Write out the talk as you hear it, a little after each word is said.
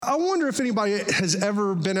I wonder if anybody has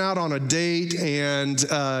ever been out on a date and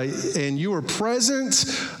you were present,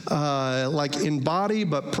 like in body,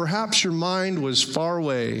 but perhaps your mind was far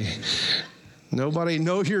away. Nobody?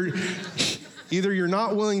 No, either you're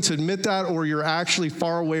not willing to admit that or you're actually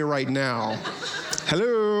far away right now.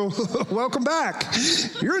 Hello, welcome back.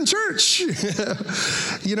 You're in church.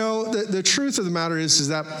 You know, the truth of the matter is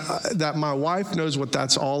that my wife knows what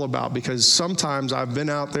that's all about, because sometimes I've been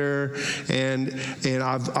out there and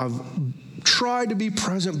I've tried to be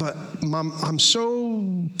present, but I'm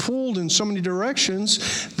so pulled in so many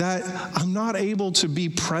directions that I'm not able to be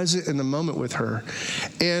present in the moment with her.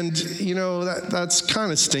 And, you know, that's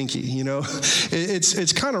kind of stinky, you know.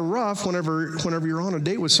 It's kind of rough whenever you're on a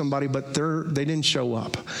date with somebody, but they didn't show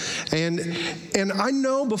up. And I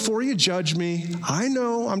know, before you judge me, I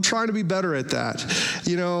know I'm trying to be better at that,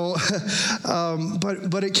 you know.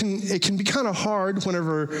 But it can be kind of hard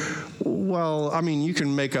whenever, well, I mean, you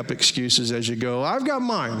can make up excuses as you go. I've got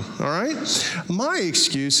mine, all right? My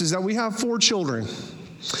excuse is that we have 4 children,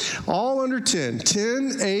 all under 10,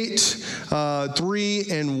 8, 3,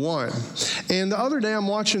 and 1. And the other day I'm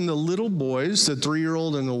watching the little boys, the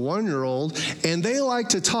 3-year-old and the 1-year-old, and they like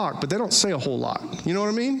to talk, but they don't say a whole lot. You know what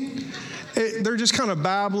I mean? They're just kind of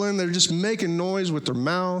babbling. They're just making noise with their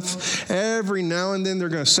mouth. Every now and then they're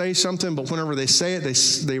going to say something, but whenever they say it,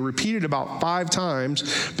 they repeat it about 5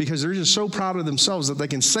 times because they're just so proud of themselves that they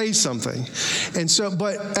can say something. And so,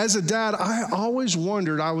 but as a dad, I always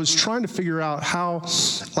wondered, I was trying to figure out how,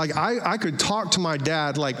 like, I could talk to my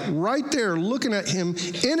dad, like right there, looking at him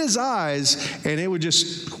in his eyes, and it would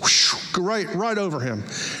just whoosh, go right over him.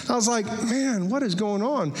 I was like, man, what is going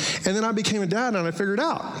on? And then I became a dad and I figured it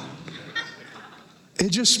out. It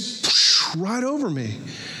just right over me.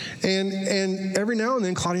 And every now and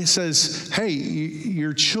then Claudia says, hey,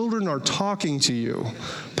 your children are talking to you.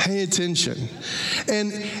 Pay attention.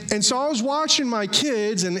 And so I was watching my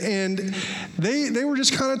kids, and they were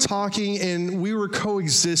just kind of talking, and we were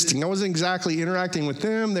coexisting. I wasn't exactly interacting with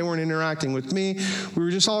them. They weren't interacting with me. We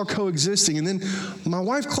were just all coexisting. And then my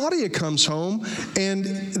wife Claudia comes home, and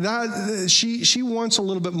she wants a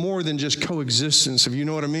little bit more than just coexistence, if you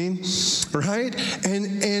know what I mean, right?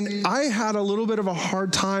 And I had a little bit of a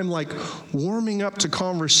hard time, like, warming up to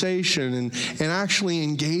conversation and actually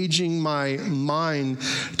engaging my mind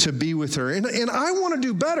to be with her. And I want to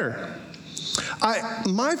do better.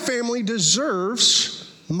 My family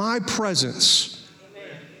deserves my presence.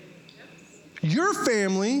 Your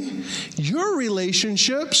family, your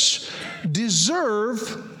relationships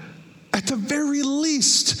deserve, at the very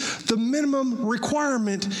least, the minimum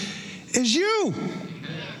requirement is you.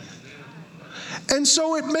 And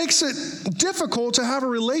so it makes it difficult to have a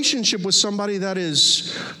relationship with somebody that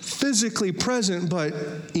is physically present, but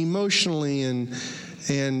emotionally and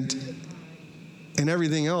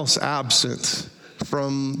everything else absent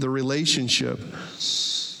from the relationship.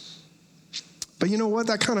 But you know what?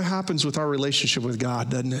 That kind of happens with our relationship with God,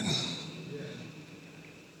 doesn't it?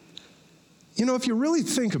 You know, if you really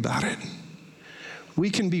think about it, we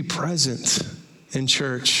can be present in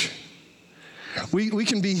church. We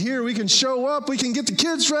can be here, we can show up, we can get the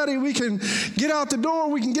kids ready, we can get out the door,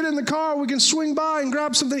 we can get in the car, we can swing by and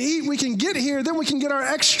grab something to eat, we can get here, then we can get our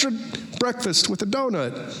extra breakfast with a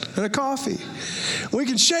donut and a coffee. We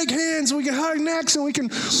can shake hands, we can hug necks, and we can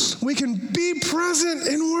be present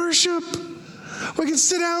in worship. We can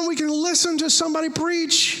sit down, we can listen to somebody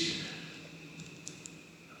preach.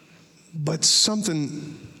 But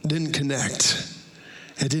something didn't connect.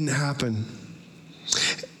 It didn't happen.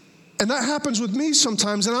 And that happens with me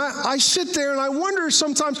sometimes. And I sit there and I wonder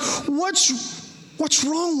sometimes, what's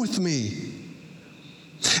wrong with me?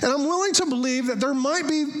 And I'm willing to believe that there might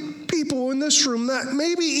be people in this room that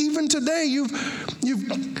maybe even today you've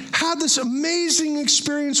had this amazing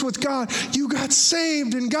experience with God. You got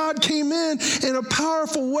saved and God came in a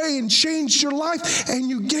powerful way and changed your life, and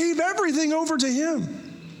you gave everything over to Him.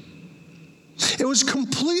 It was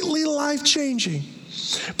completely life-changing.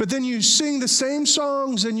 But then you sing the same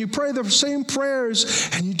songs and you pray the same prayers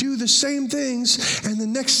and you do the same things, and the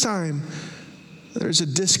next time there's a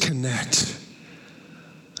disconnect,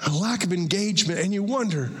 a lack of engagement, and you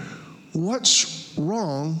wonder, what's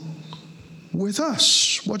wrong with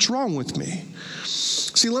us? What's wrong with me?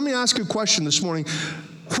 See, let me ask you a question this morning.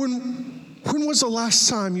 When was the last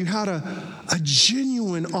time you had a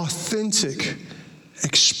genuine, authentic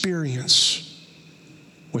experience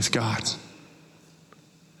with God?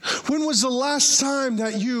 When was the last time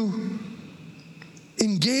that you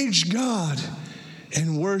engaged God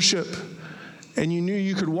in worship and you knew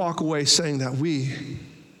you could walk away saying that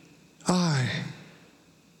I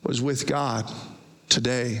was with God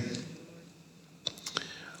today?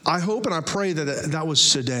 I hope and I pray that that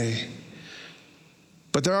was today.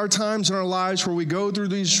 But there are times in our lives where we go through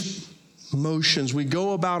these motions, we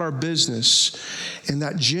go about our business, and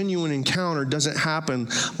that genuine encounter doesn't happen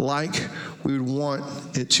like we would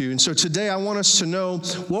want it to. And so today I want us to know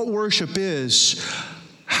what worship is,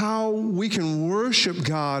 how we can worship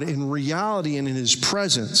God in reality and in His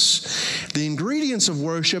presence, the ingredients of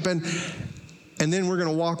worship, and then we're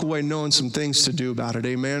going to walk away knowing some things to do about it.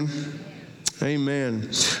 Amen?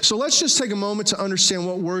 Amen. So let's just take a moment to understand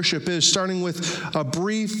what worship is, starting with a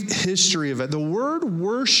brief history of it. The word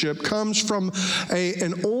worship comes from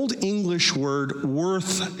an Old English word,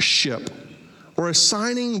 worthship, or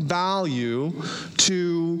assigning value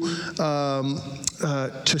to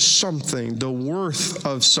something, the worth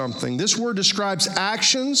of something. This word describes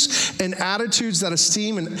actions and attitudes that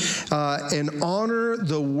esteem and honor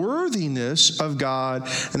the worthiness of God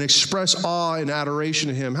and express awe and adoration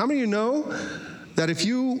to Him. How many of you know that if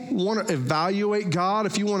you want to evaluate God,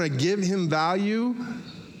 if you want to give Him value,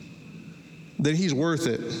 then He's worth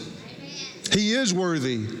it? He is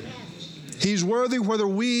worthy. He's worthy whether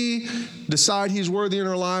we decide He's worthy in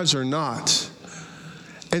our lives or not.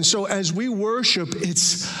 And so as we worship,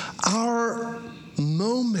 it's our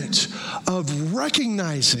moment of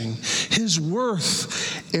recognizing His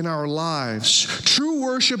worth in our lives. True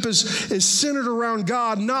worship is centered around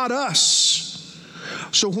God, not us.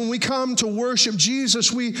 So when we come to worship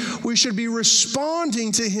Jesus, we should be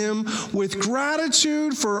responding to Him with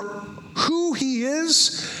gratitude for who He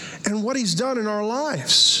is and what He's done in our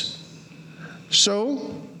lives.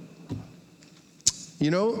 So,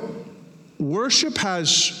 worship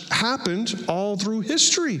has happened all through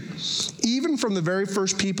history, even from the very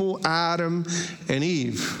first people, Adam and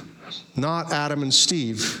Eve, not Adam and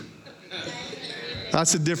Steve.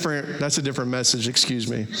 That's a different message, excuse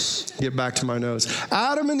me. Get back to my notes.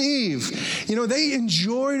 Adam and Eve, they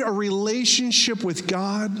enjoyed a relationship with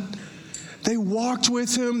God. They walked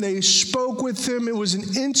with Him. They spoke with Him. It was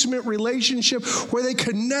an intimate relationship where they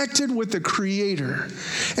connected with the Creator.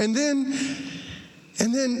 And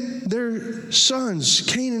then their sons,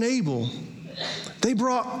 Cain and Abel, they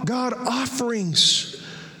brought God offerings,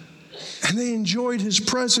 and they enjoyed His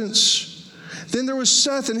presence. Then there was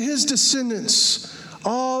Seth and his descendants,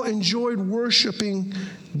 all enjoyed worshiping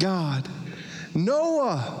God.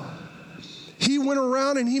 Noah, he went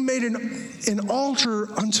around and he made an altar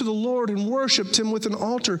unto the Lord and worshiped Him with an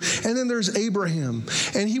altar. And then there's Abraham.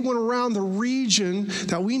 And he went around the region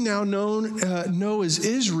that we now know as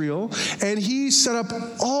Israel. And he set up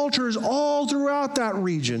altars all throughout that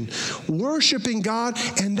region, worshiping God.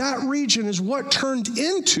 And that region is what turned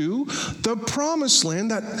into the promised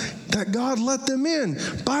land that God let them in.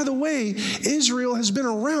 By the way, Israel has been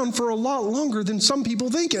around for a lot longer than some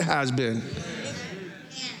people think it has been.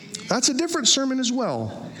 That's a different sermon as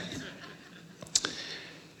well.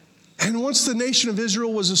 And once the nation of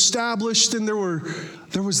Israel was established, then there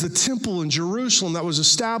was the temple in Jerusalem that was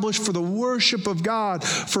established for the worship of God,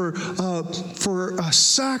 for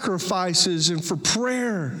sacrifices and for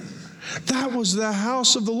prayer. That was the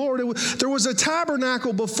house of the Lord. There was a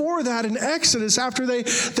tabernacle before that in Exodus. After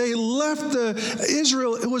they left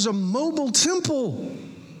Israel, it was a mobile temple.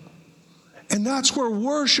 And that's where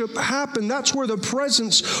worship happened. That's where the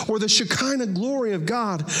presence or the Shekinah glory of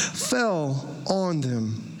God fell on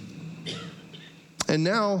them. And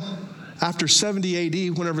now, after 70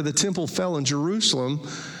 AD, whenever the temple fell in Jerusalem,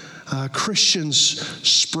 Christians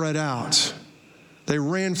spread out. They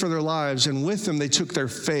ran for their lives, and with them they took their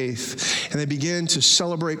faith, and they began to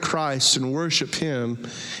celebrate Christ and worship Him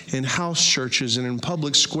in house churches and in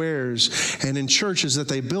public squares and in churches that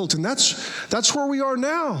they built. And that's where we are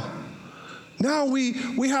now. Now we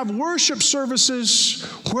have worship services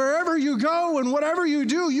wherever you go, and whatever you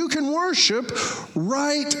do, you can worship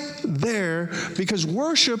right there, because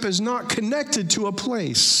worship is not connected to a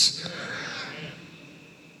place.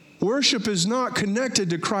 Worship is not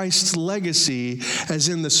connected to Christ's legacy as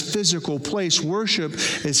in this physical place. Worship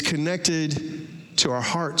is connected to our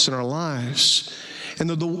hearts and our lives. And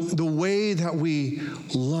the way that we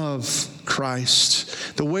love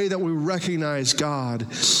Christ, the way that we recognize God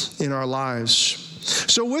in our lives.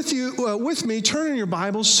 So with me, turn in your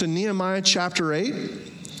Bibles to Nehemiah chapter 8.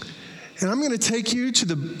 And I'm going to take you to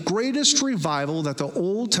the greatest revival that the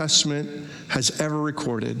Old Testament has ever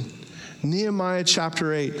recorded. Nehemiah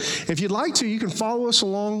chapter 8. If you'd like to, you can follow us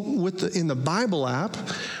along in the Bible app.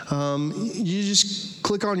 You just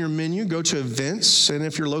click on your menu, go to events, and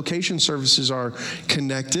if your location services are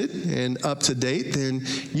connected and up to date, then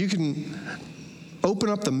you can open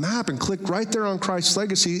up the map and click right there on Christ's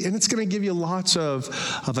Legacy, and it's going to give you lots of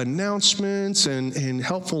announcements and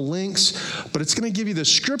helpful links, but it's going to give you the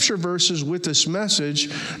scripture verses with this message,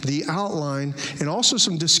 the outline, and also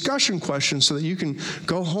some discussion questions so that you can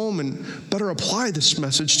go home and better apply this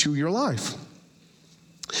message to your life.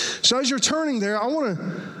 So as you're turning there, I want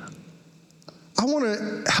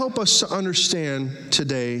to help us to understand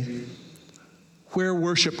today where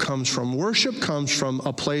worship comes from. Worship comes from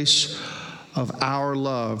a place of our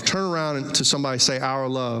love. Turn around to somebody and say, our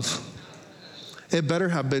love. It better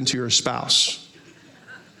have been to your spouse.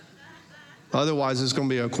 Otherwise, it's going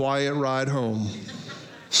to be a quiet ride home.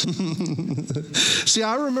 See,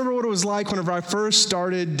 I remember what it was like whenever I first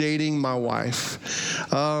started dating my wife.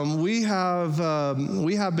 We have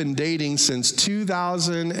been dating since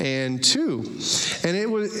 2002, and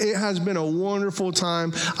it has been a wonderful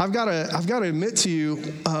time. I've got to admit to you,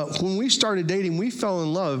 when we started dating, we fell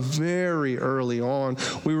in love very early on.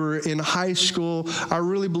 We were in high school. I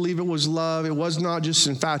really believe it was love. It was not just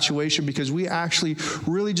infatuation, because we actually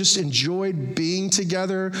really just enjoyed being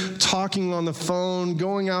together, talking on the phone,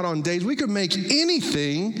 going out on dates. We could make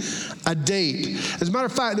anything a date. As a matter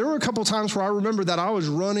of fact, there were a couple times where I remember that I was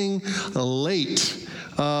running late.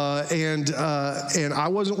 And I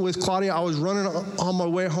wasn't with Claudia. I was running on my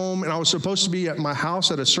way home, and I was supposed to be at my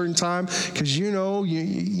house at a certain time, because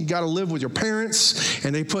you got to live with your parents,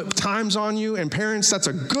 and they put times on you. And parents, that's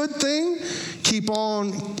a good thing. Keep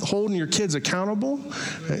on holding your kids accountable.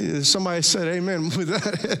 Somebody said amen with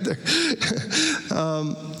that.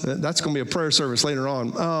 That's going to be a prayer service later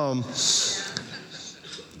on.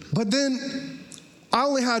 But then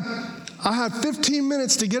I had 15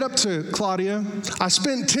 minutes to get up to Claudia. I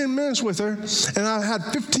spent 10 minutes with her, and I had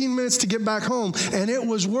 15 minutes to get back home, and it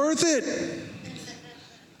was worth it.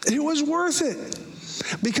 It was worth it.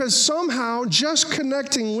 Because somehow just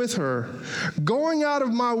connecting with her, going out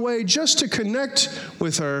of my way just to connect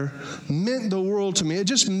with her, meant the world to me. It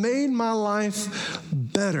just made my life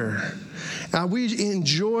better. We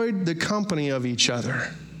enjoyed the company of each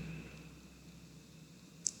other.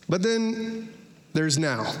 But then there's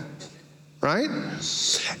now. Right?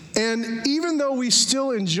 And even though we still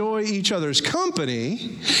enjoy each other's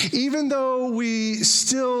company, even though we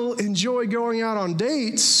still enjoy going out on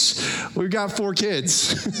dates, we've got 4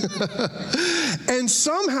 kids. And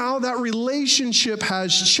somehow that relationship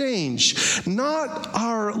has changed. Not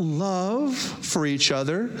our love for each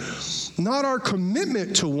other, not our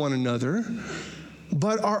commitment to one another,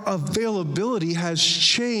 but our availability has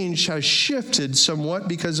changed, has shifted somewhat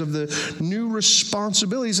because of the new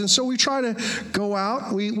responsibilities. And so we try to go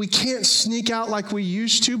out. We can't sneak out like we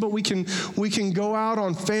used to, but we can go out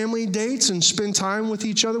on family dates and spend time with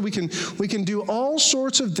each other. We can do all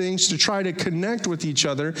sorts of things to try to connect with each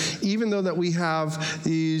other, even though that we have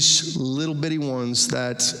these little bitty ones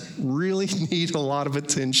that really need a lot of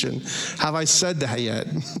attention. Have I said that yet?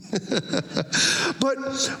 But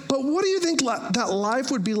what do you think that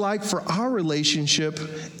life would be like for our relationship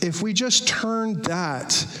if we just turned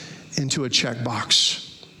that into a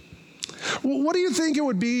checkbox? Well, what do you think it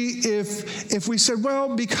would be if we said,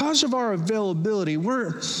 well, because of our availability,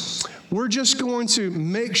 we're just going to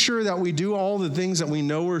make sure that we do all the things that we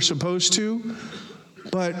know we're supposed to,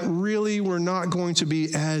 but really we're not going to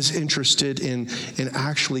be as interested in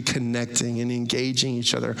actually connecting and engaging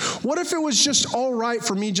each other? What if it was just all right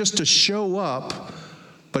for me just to show up,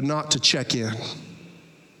 but not to check in?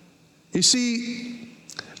 You see,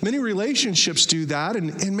 many relationships do that,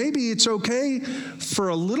 and maybe it's okay for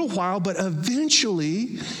a little while, but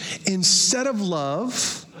eventually, instead of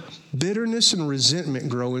love, bitterness and resentment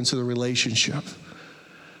grow into the relationship.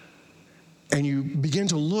 And you begin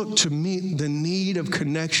to look to meet the need of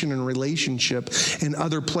connection and relationship in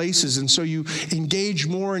other places. And so you engage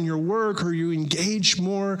more in your work, or you engage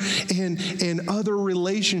more in other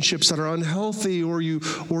relationships that are unhealthy, or you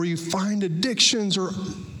find addictions, or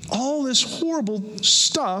all this horrible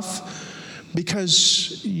stuff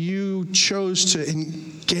because you chose to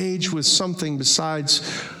engage with something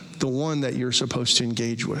besides the one that you're supposed to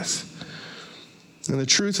engage with. And the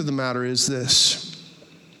truth of the matter is this,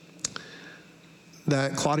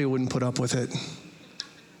 that Claudia wouldn't put up with it,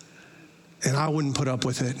 and I wouldn't put up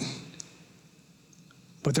with it.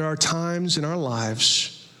 But there are times in our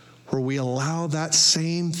lives where we allow that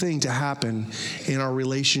same thing to happen in our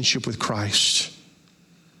relationship with Christ.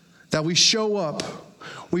 That we show up,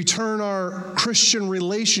 we turn our Christian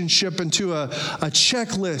relationship into a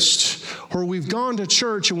checklist, or we've gone to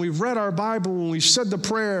church and we've read our Bible and we've said the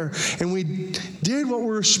prayer and we did what we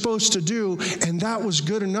were supposed to do, and that was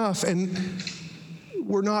good enough. And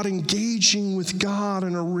we're not engaging with God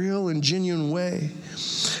in a real and genuine way.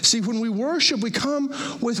 See, when we worship, we come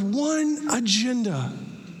with one agenda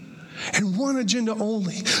and one agenda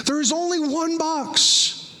only. There is only one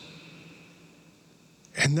box,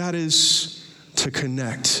 and that is to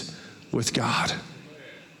connect with God.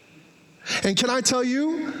 And can I tell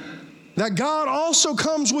you that God also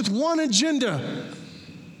comes with one agenda,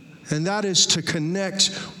 and that is to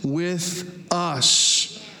connect with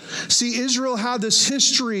us. See, Israel had this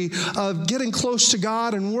history of getting close to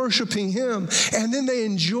God and worshiping Him, and then they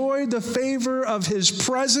enjoyed the favor of His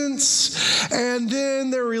presence, and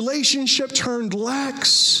then their relationship turned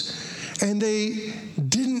lax, and they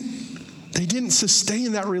didn't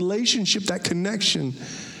sustain that relationship, that connection.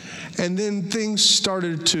 And then things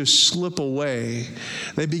started to slip away.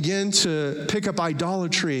 They began to pick up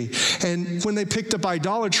idolatry. And when they picked up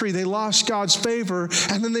idolatry, they lost God's favor.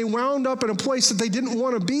 And then they wound up in a place that they didn't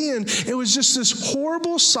want to be in. It was just this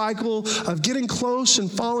horrible cycle of getting close and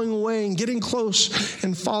falling away and getting close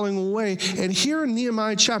and falling away. And here in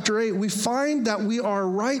Nehemiah chapter 8, we find that we are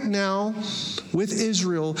right now with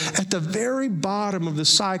Israel at the very bottom of the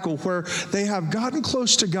cycle where they have gotten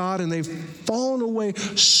close to God and they've fallen away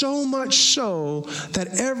so much so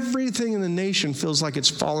that everything in the nation feels like it's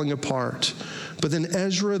falling apart. But then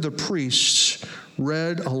Ezra the priest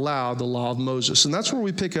read aloud the law of Moses. And that's where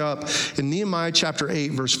we pick up in Nehemiah chapter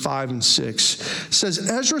 8, verse 5 and 6. It says,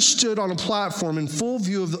 Ezra stood on a platform in full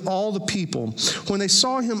view of all the people. When they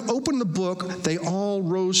saw him open the book, they all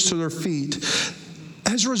rose to their feet.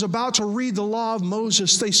 Ezra is about to read the law of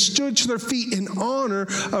Moses. They stood to their feet in honor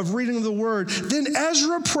of reading the word. Then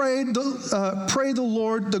Ezra prayed the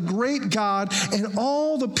Lord, the great God, and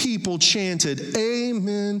all the people chanted,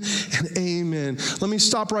 Amen and Amen. Let me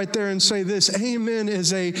stop right there and say this. Amen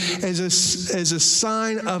is a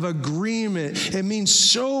sign of agreement. It means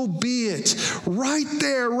so be it. Right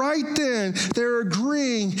there, right then, they're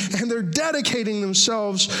agreeing and they're dedicating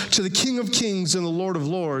themselves to the King of Kings and the Lord of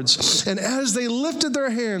Lords. And as they lifted their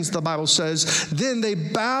hands, the Bible says, then they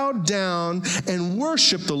bowed down and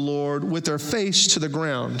worshiped the Lord with their face to the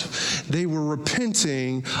ground. They were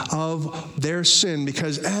repenting of their sin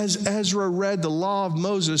because as Ezra read the law of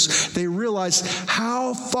Moses, they realized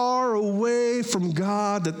how far away from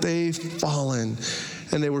God that they've fallen.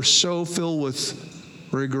 And they were so filled with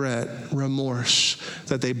regret, remorse,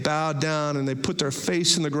 that they bowed down and they put their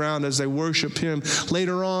face in the ground as they worship Him.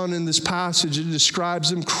 Later on in this passage, it describes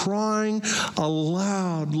them crying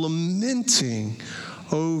aloud, lamenting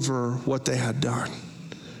over what they had done.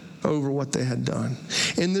 Over what they had done.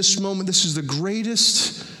 In this moment, this is the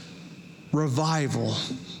greatest revival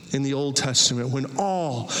in the Old Testament when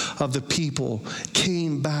all of the people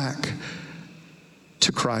came back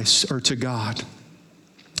to Christ or to God.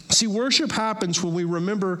 See, worship happens when we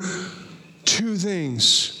remember two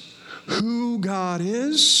things: who God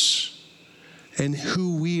is and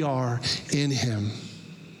who we are in Him.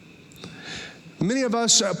 Many of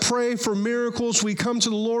us pray for miracles. We come to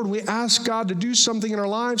the Lord, we ask God to do something in our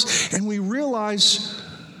lives, and we realize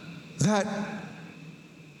that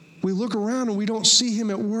we look around and we don't see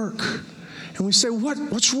Him at work. And we say,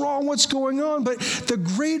 what's wrong? What's going on? But the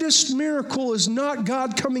greatest miracle is not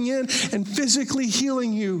God coming in and physically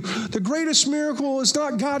healing you. The greatest miracle is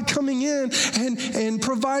not God coming in and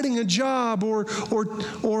providing a job or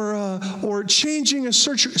changing a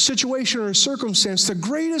situation or a circumstance. The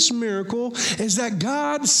greatest miracle is that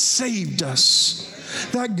God saved us.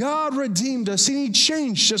 That God redeemed us and He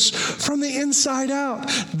changed us from the inside out.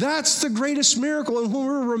 That's the greatest miracle. And when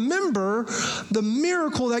we remember the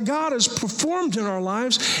miracle that God has performed in our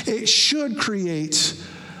lives, it should create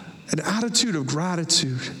an attitude of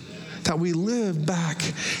gratitude, that we live back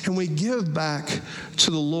and we give back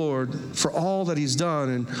to the Lord for all that He's done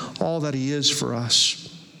and all that He is for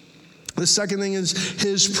us. The second thing is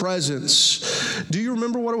His presence. Do you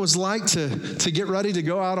remember what it was like to get ready to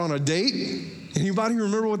go out on a date? Anybody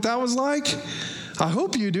remember what that was like? I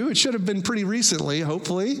hope you do. It should have been pretty recently,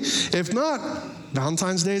 hopefully. If not,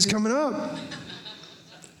 Valentine's Day is coming up.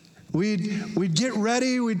 We'd get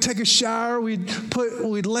ready, we'd take a shower,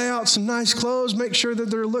 we'd lay out some nice clothes, make sure that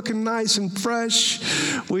they're looking nice and fresh.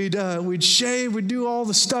 We'd shave, we'd do all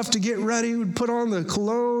the stuff to get ready. We'd put on the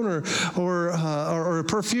cologne or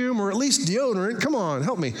perfume or at least deodorant. Come on,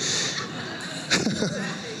 help me.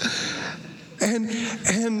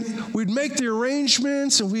 And we'd make the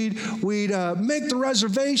arrangements, and we'd make the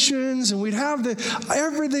reservations, and we'd have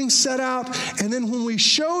everything set out. And then when we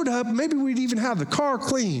showed up, maybe we'd even have the car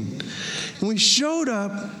clean. And we showed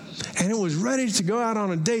up, and it was ready to go out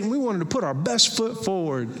on a date, and we wanted to put our best foot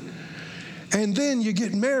forward. And then you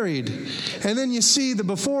get married. And then you see the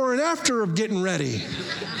before and after of getting ready.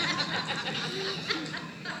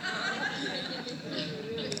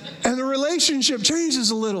 And the relationship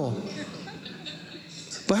changes a little.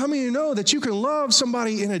 But how many of you know that you can love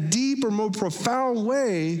somebody in a deeper, more profound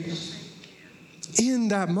way in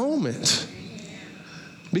that moment?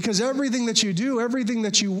 Because everything that you do, everything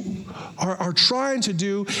that you are trying to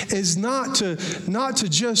do is not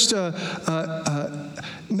just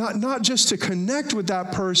to connect with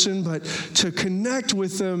that person, but to connect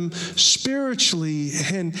with them spiritually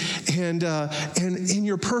and in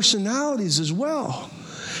your personalities as well.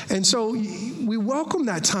 And so we welcome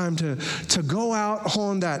that time to go out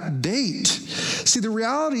on that date. See, the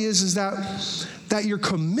reality is that your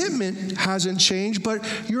commitment hasn't changed, but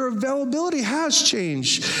your availability has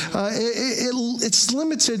changed. It's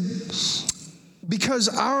limited because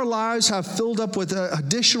our lives have filled up with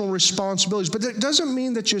additional responsibilities. But that doesn't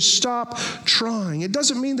mean that you stop trying. It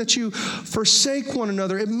doesn't mean that you forsake one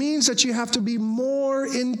another. It means that you have to be more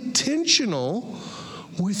intentional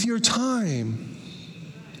with your time.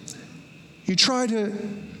 You try to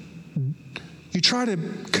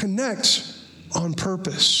connect on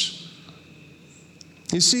purpose.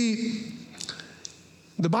 You see,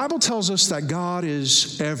 the Bible tells us that God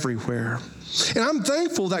is everywhere. And I'm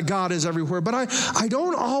thankful that God is everywhere, but I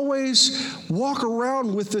don't always walk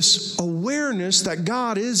around with this awareness that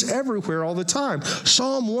God is everywhere all the time.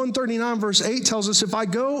 Psalm 139 verse 8 tells us, if I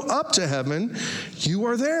go up to heaven, you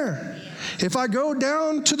are there. If I go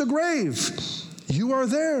down to the grave, you are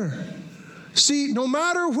there. See, no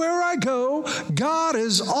matter where I go, God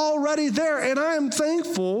is already there. And I am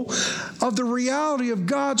thankful of the reality of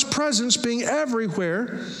God's presence being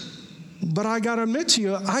everywhere. But I got to admit to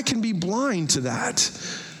you, I can be blind to that.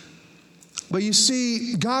 But you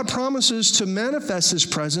see, God promises to manifest His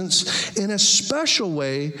presence in a special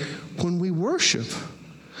way when we worship.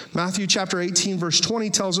 Matthew chapter 18, verse 20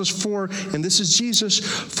 tells us, and this is Jesus,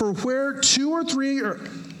 for where two or three are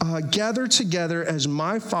gathered together as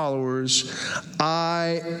my followers,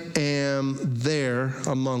 I am there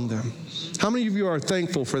among them. How many of you are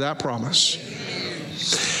thankful for that promise?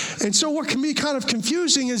 And so what can be kind of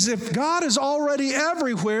confusing is if God is already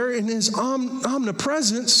everywhere in His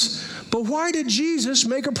omnipresence, but why did Jesus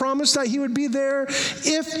make a promise that He would be there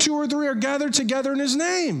if two or three are gathered together in His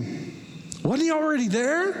name? Wasn't He already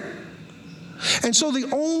there? And so the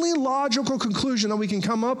only logical conclusion that we can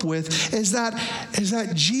come up with is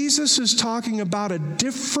that Jesus is talking about a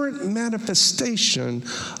different manifestation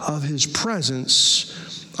of His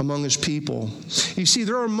presence among His people. You see,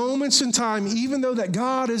 there are moments in time, even though that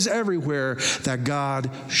God is everywhere, that God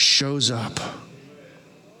shows up.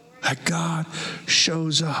 That God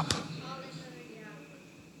shows up.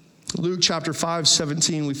 Luke chapter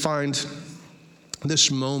 5:17, we find this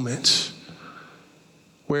moment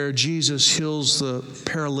where Jesus heals the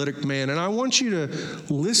paralytic man. And I want you to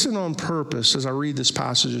listen on purpose as I read this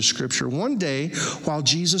passage of Scripture. One day, while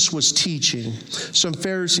Jesus was teaching, some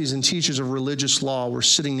Pharisees and teachers of religious law were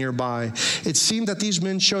sitting nearby. It seemed that these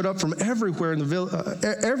men showed up from everywhere in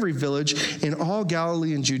every village in all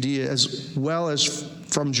Galilee and Judea, as well as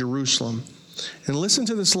from Jerusalem. And listen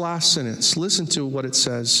to this last sentence. Listen to what it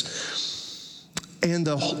says. And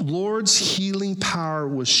the Lord's healing power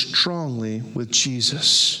was strongly with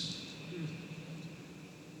Jesus.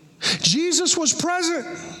 Jesus was present.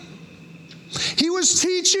 He was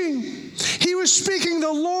teaching. He was speaking.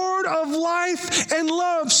 The Lord of life and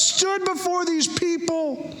love stood before these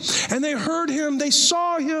people, and they heard Him. They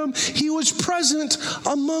saw Him. He was present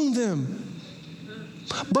among them.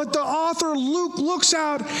 But the author Luke looks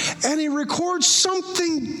out and he records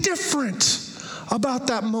something different about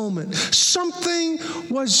that moment. Something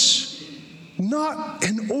was not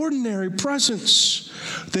an ordinary presence.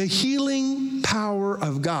 The healing power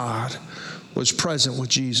of God was present with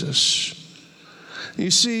Jesus.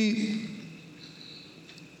 You see,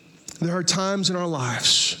 there are times in our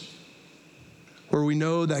lives where we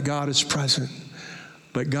know that God is present,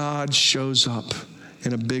 but God shows up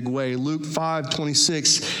in a big way. Luke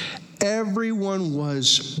 5:26, everyone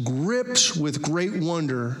was gripped with great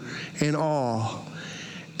wonder and awe,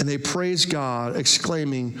 and they praised God,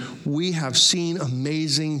 exclaiming, we have seen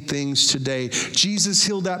amazing things today. Jesus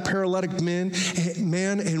healed that paralytic man,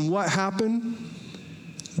 and what happened?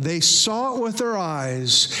 They saw it with their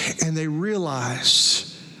eyes, and they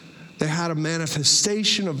realized they had a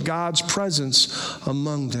manifestation of God's presence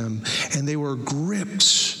among them, and they were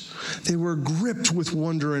gripped. They were gripped with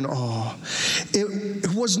wonder and awe.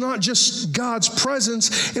 It was not just God's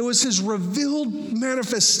presence, it was His revealed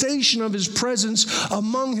manifestation of His presence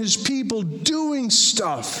among His people doing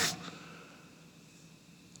stuff.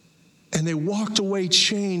 And they walked away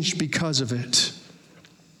changed because of it.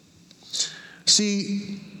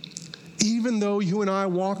 See, even though you and I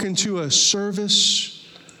walk into a service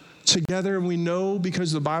together and we know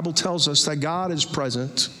because the Bible tells us that God is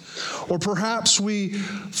present, or perhaps we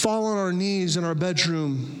fall on our knees in our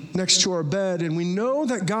bedroom next to our bed and we know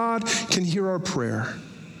that God can hear our prayer,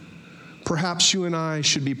 perhaps you and I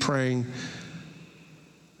should be praying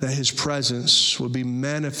that his presence would be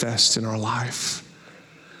manifest in our life,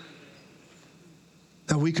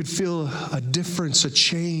 that we could feel a difference, a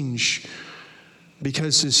change,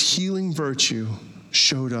 because his healing virtue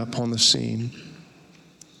showed up on the scene.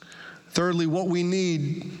 Thirdly, what we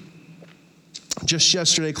need, just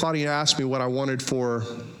yesterday, Claudia asked me what I wanted for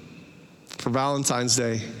Valentine's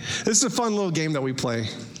Day. This is a fun little game that we play.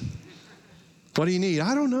 What do you need?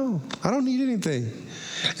 I don't know. I don't need anything.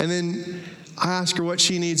 And then I ask her what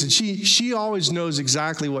she needs, and she always knows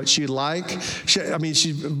exactly what she'd like.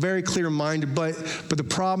 She's very clear-minded, but the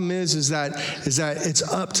problem is that it's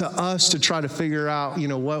up to us to try to figure out,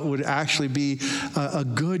 what would actually be a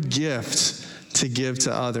good gift to give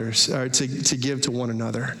to others, or to give to one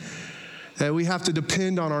another. That we have to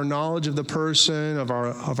depend on our knowledge of the person, of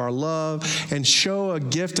our love, and show a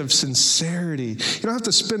gift of sincerity. You don't have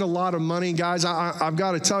to spend a lot of money, guys. I've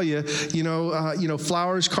got to tell you,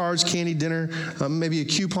 flowers, cards, candy, dinner, maybe a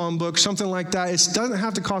coupon book, something like that. It doesn't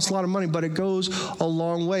have to cost a lot of money, but it goes a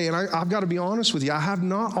long way. And I've got to be honest with you, I have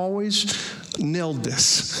not always nailed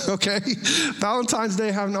this, okay? Valentine's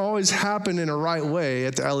Day haven't always happened in a right way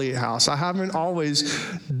at the Elliott house. I haven't always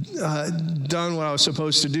done what I was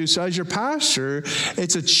supposed to do. So as your pastor,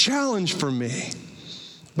 it's a challenge for me.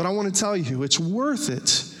 But I want to tell you, it's worth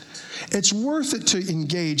it. It's worth it to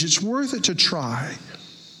engage. It's worth it to try.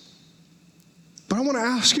 But I want to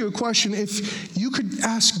ask you a question. If you could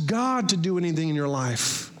ask God to do anything in your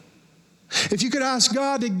life, if you could ask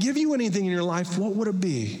God to give you anything in your life, what would it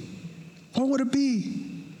be? What would it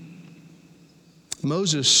be?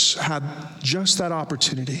 Moses had just that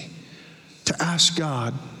opportunity to ask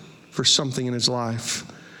God for something in his life.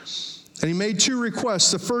 And he made two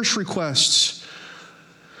requests. The first request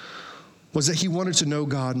was that he wanted to know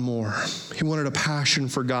God more. He wanted a passion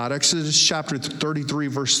for God. Exodus chapter 33,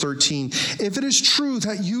 verse 13. If it is true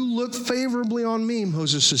that you look favorably on me,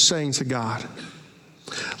 Moses is saying to God,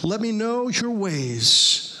 let me know your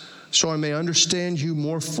ways, so I may understand you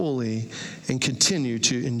more fully and continue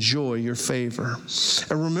to enjoy your favor.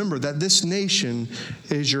 And remember that this nation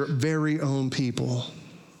is your very own people.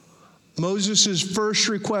 Moses' first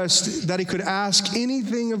request that he could ask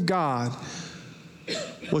anything of God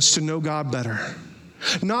was to know God better.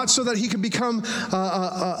 Not so that he could become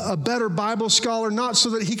a better Bible scholar, not so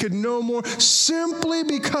that he could know more, simply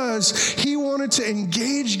because he wanted to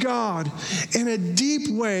engage God in a deep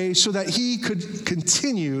way so that he could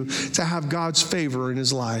continue to have God's favor in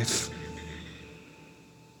his life.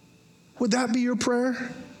 Would that be your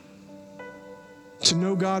prayer? To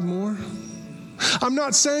know God more? I'm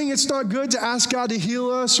not saying it's not good to ask God to heal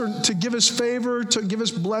us or to give us favor, to give us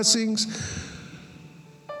blessings.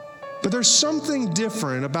 But there's something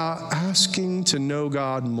different about asking to know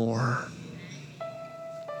God more.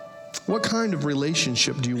 What kind of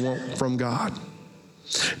relationship do you want from God?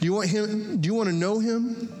 Do you want him? Do you want to know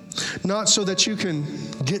him? Not so that you can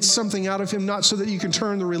get something out of him, not so that you can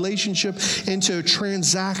turn the relationship into a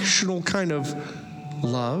transactional kind of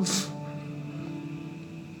love,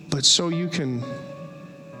 but so you can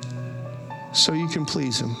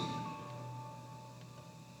please him.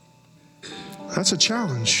 That's a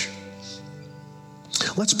challenge.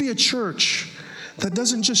 Let's be a church that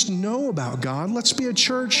doesn't just know about God. Let's be a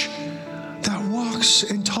church that walks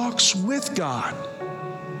and talks with God.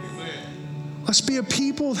 Let's be a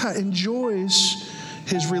people that enjoys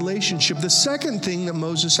his relationship. The second thing that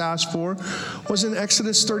Moses asked for was in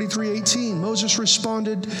Exodus 33:18. Moses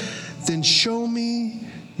responded, "Then show me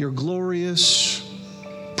your glorious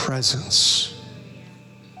presence."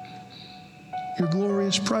 Your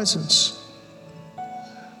glorious presence.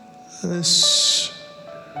 This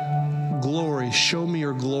glory, show me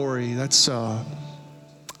your glory. That's a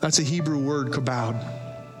Hebrew word, kabod.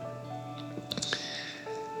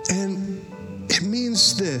 And it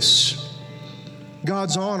means this: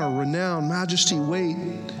 God's honor, renown, majesty, weight,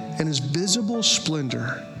 and his visible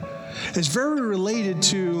splendor is very related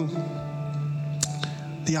to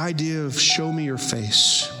the idea of show me your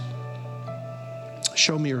face.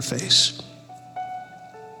 Show me your face.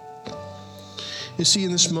 You see,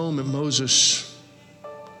 in this moment, Moses,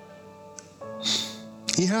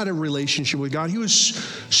 he had a relationship with God. He was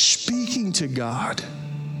speaking to God.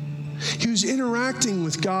 He was interacting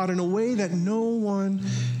with God in a way that no one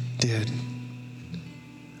did.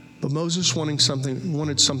 But Moses wanted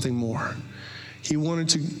something more. He wanted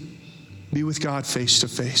to be with God face to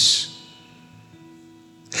face.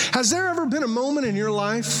 Has there ever been a moment in your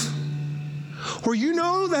life where you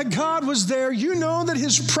know that God was there, you know that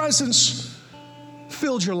his presence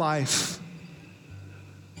filled your life,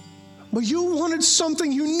 but you wanted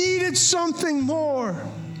something, you needed something more?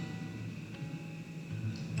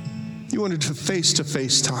 You wanted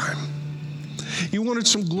face-to-face time. You wanted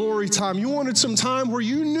some glory time. You wanted some time where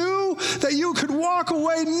you knew that you could walk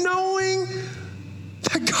away knowing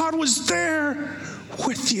that God was there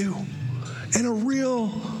with you in a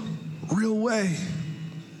real way.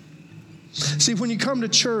 See, when you come to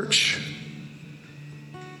church,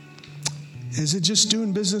 is it just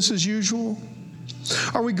doing business as usual?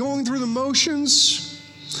 Are we going through the motions?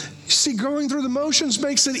 You see, going through the motions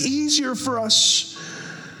makes it easier for us.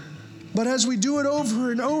 But as we do it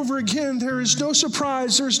over and over again, there is no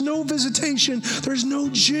surprise, there's no visitation, there's no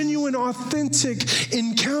genuine, authentic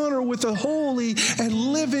encounter with the holy and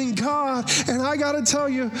living God. And I got to tell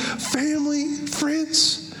you, family,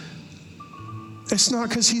 friends, it's not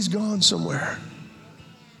because he's gone somewhere.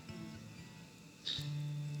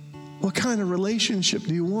 What kind of relationship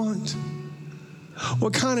do you want?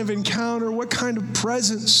 What kind of encounter, what kind of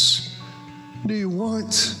presence do you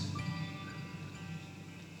want?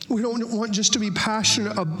 We don't want just to be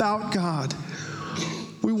passionate about God.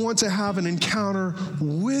 We want to have an encounter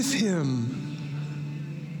with him.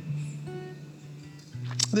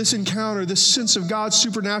 This encounter, this sense of God's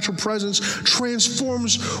supernatural presence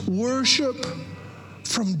transforms worship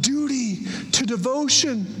from duty to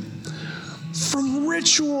devotion, from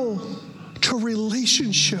ritual to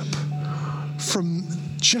relationship, from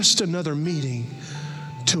just another meeting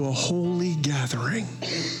to a holy gathering.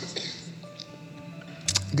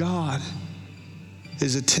 God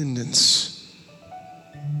is attendance,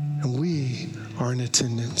 and we are in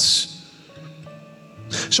attendance.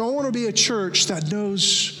 So I want to be a church that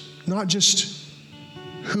knows not just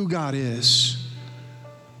who God is,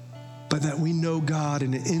 but that we know God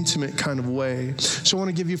in an intimate kind of way. So I want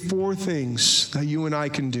to give you 4 things that you and I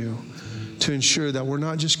can do to ensure that we're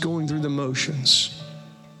not just going through the motions,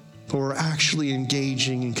 but we're actually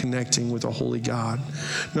engaging and connecting with a holy God.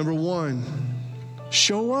 Number 1,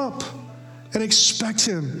 show up and expect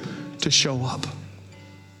him to show up.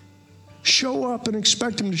 Show up and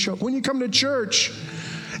expect him to show up. When you come to church,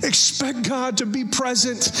 expect God to be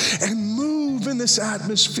present and move in this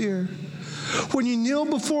atmosphere. When you kneel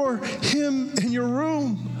before him in your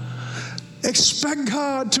room, expect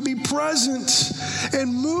God to be present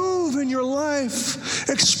and move in your life.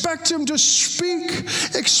 Expect him to speak.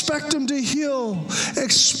 Expect him to heal.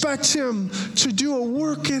 Expect him to do a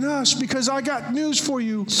work in us, because I got news for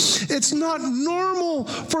you. It's not normal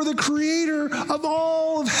for the creator of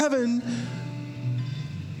all of heaven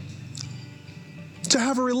to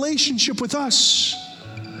have a relationship with us.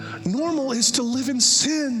 Normal is to live in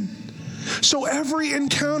sin. So every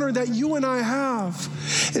encounter that you and I have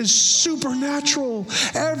is supernatural.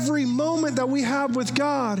 Every moment that we have with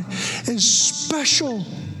God is special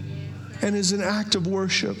and is an act of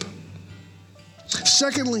worship.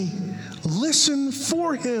 Secondly, listen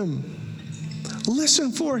for him.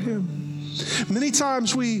 Listen for him. Many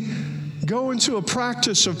times we go into a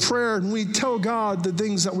practice of prayer and we tell God the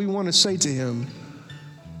things that we want to say to him.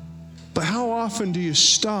 But how often do you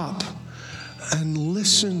stop and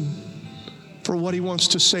listen for what he wants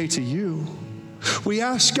to say to you? We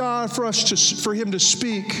ask God for him to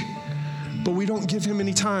speak, but we don't give him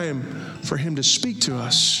any time for him to speak to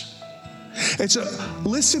us.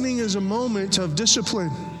 Listening is a moment of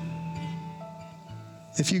discipline.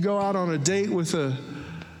 If you go out on a date with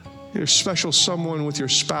your special someone, with your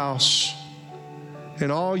spouse,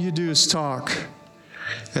 and all you do is talk,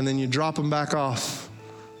 and then you drop them back off,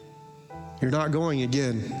 you're not going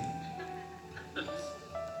again.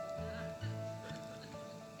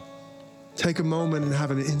 Take a moment and have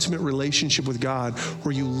an intimate relationship with God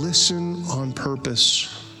where you listen on purpose.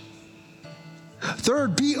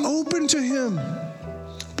 Third, be open to him.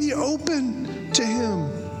 Be open to him.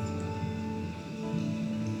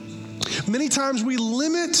 Many times we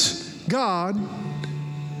limit God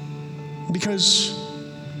because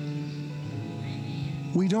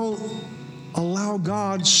we don't allow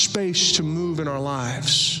God's space to move in our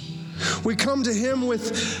lives. We come to him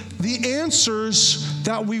with the answers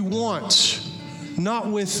that we want, not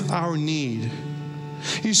with our need.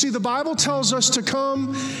 You see, the Bible tells us to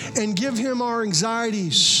come and give him our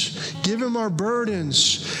anxieties, give him our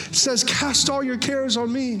burdens. It says, cast all your cares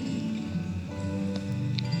on me.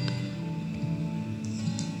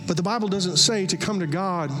 But the Bible doesn't say to come to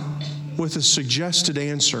God with a suggested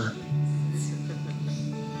answer.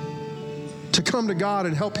 to come to God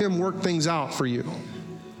and help him work things out for you.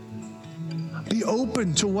 Be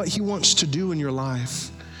open to what he wants to do in your life.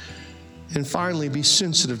 And finally, be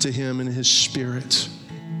sensitive to him and his Spirit.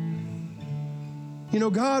 You know,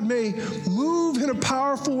 God may move in a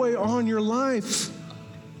powerful way on your life,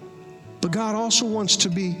 but God also wants to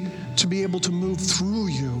be able to move through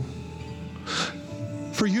you.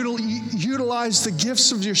 For you to utilize the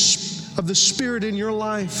gifts of the Spirit in your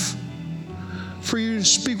life. For you to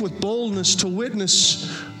speak with boldness, to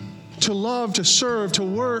witness, to love, to serve, to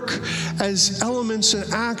work as elements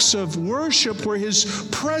and acts of worship where his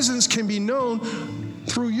presence can be known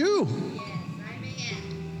through you.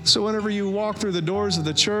 So whenever you walk through the doors of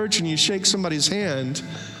the church and you shake somebody's hand,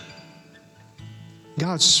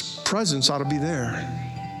 God's presence ought to be there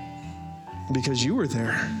because you were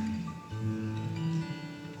there.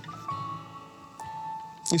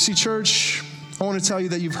 You see, church, I want to tell you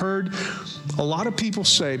that you've heard a lot of people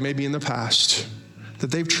say, maybe in the past, that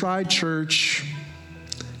they've tried church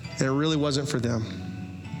and it really wasn't for them.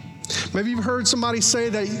 Maybe you've heard somebody say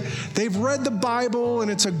that they've read the Bible and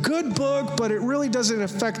it's a good book, but it really doesn't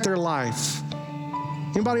affect their life.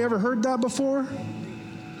 Anybody ever heard that before?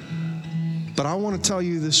 But I want to tell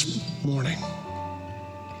you this morning,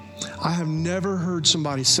 I have never heard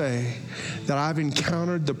somebody say that I've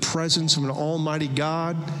encountered the presence of an almighty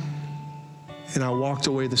God and I walked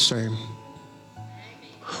away the same.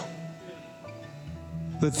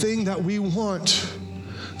 The thing that we want,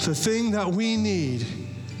 the thing that we need,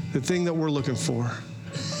 the thing that we're looking for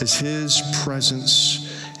is his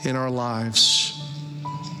presence in our lives.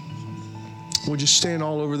 Would you stand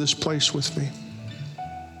all over this place with me?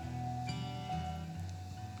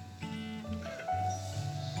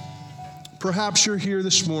 Perhaps you're here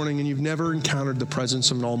this morning and you've never encountered the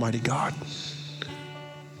presence of an almighty God.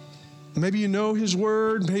 Maybe you know his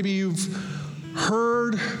word. Maybe you've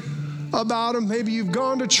heard about him. Maybe you've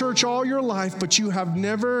gone to church all your life, but you have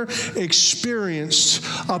never experienced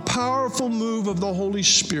a powerful move of the Holy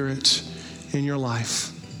Spirit in your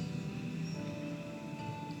life.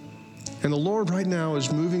 And the Lord right now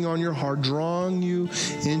is moving on your heart, drawing you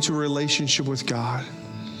into a relationship with God.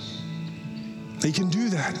 He can do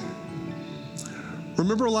that.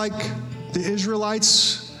 Remember, like the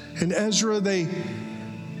Israelites and Ezra, they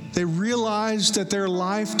realized that their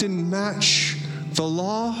life didn't match the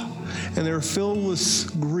law, and they're filled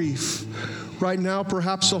with grief. Right now,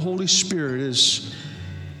 perhaps the Holy Spirit is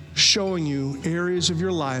showing you areas of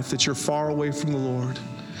your life that you're far away from the Lord.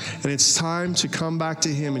 And it's time to come back to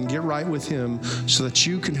him and get right with him so that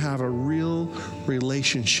you can have a real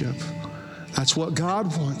relationship. That's what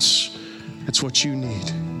God wants. It's what you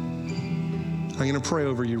need. I'm going to pray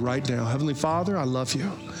over you right now. Heavenly Father, I love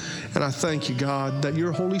you. And I thank you, God, that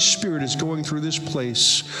your Holy Spirit is going through this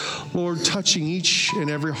place, Lord, touching each and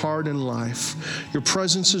every heart and life. Your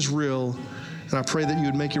presence is real, and I pray that you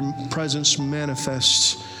would make your presence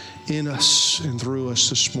manifest in us and through us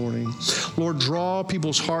this morning. Lord, draw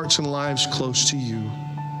people's hearts and lives close to you.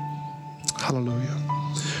 Hallelujah.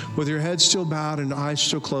 With your head still bowed and eyes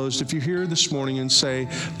still closed, if you're here this morning and say,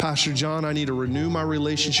 Pastor John, I need to renew my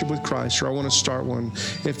relationship with Christ, or I want to start one.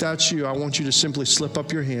 If that's you, I want you to simply slip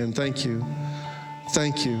up your hand. Thank you.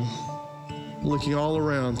 Thank you. Looking all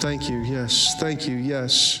around. Thank you. Yes. Thank you.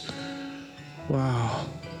 Yes. Wow.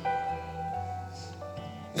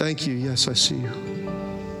 Thank you. Yes, I see you.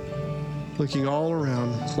 Looking all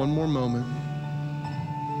around. One more moment.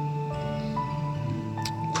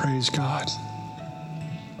 Praise God.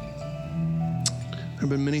 There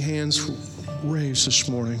have been many hands raised this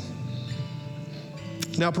morning.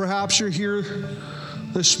 Now, perhaps you're here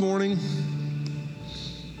this morning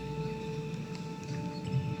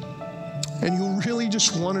and you really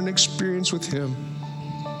just want an experience with him.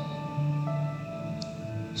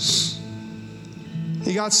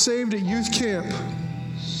 You got saved at youth camp.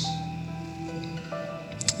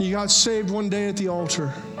 You got saved one day at the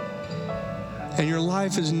altar, and your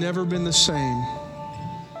life has never been the same.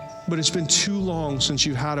 But it's been too long since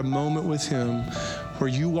you had a moment with him where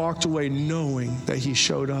you walked away knowing that he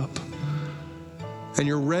showed up. And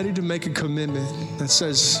you're ready to make a commitment that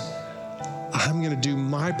says, I'm going to do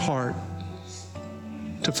my part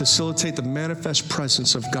to facilitate the manifest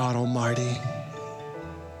presence of God Almighty.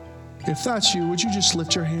 If that's you, would you just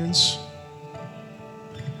lift your hands?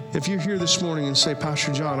 If you're here this morning and say,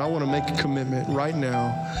 Pastor John, I want to make a commitment right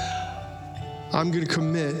now. I'm going to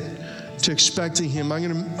commit to expecting him. I'm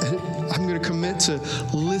going to commit to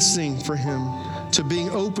listening for him, to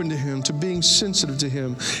being open to him, to being sensitive to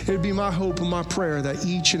him. It would be my hope and my prayer that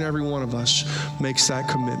each and every one of us makes that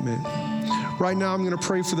commitment. Right now, I'm going to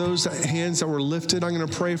pray for those hands that were lifted. I'm going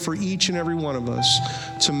to pray for each and every one of us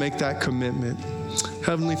to make that commitment.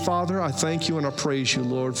 Heavenly Father, I thank you and I praise you,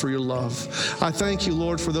 Lord, for your love. I thank you,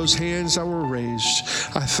 Lord, for those hands that were raised.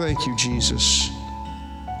 I thank you, Jesus,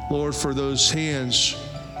 Lord, for those hands,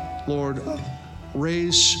 Lord,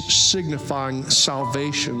 raised, signifying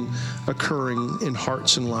salvation occurring in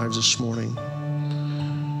hearts and lives this morning.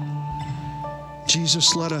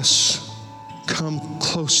 Jesus, let us come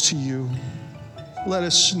close to you. Let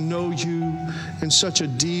us know you in such a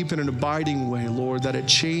deep and an abiding way, Lord, that it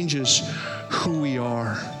changes who we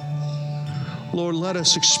are. Lord, let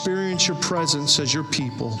us experience your presence as your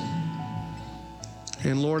people.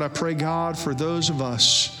 And Lord, I pray, God, for those of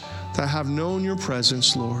us that have known your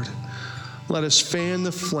presence, Lord, let us fan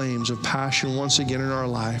the flames of passion once again in our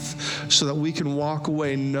life so that we can walk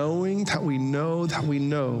away knowing that we know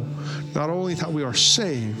not only that we are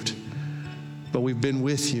saved, but we've been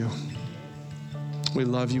with you. We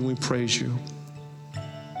love you and we praise you.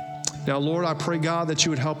 Now, Lord, I pray, God, that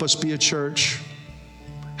you would help us be a church.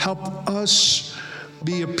 Help us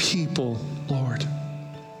be a people, Lord,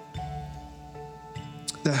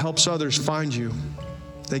 that helps others find you,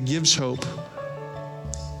 that gives hope,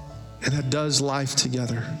 and that does life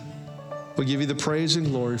together. We give you the praise and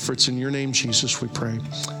glory, for it's in your name, Jesus, we pray.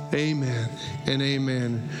 Amen and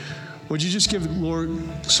amen. Would you just give the Lord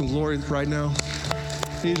some glory right now?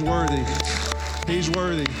 He's worthy. He's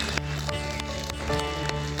worthy.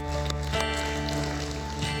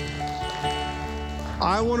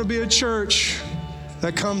 I want to be a church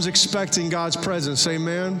that comes expecting God's presence.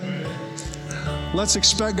 Amen. Let's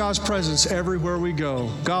expect God's presence everywhere we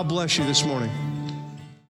go. God bless you this morning.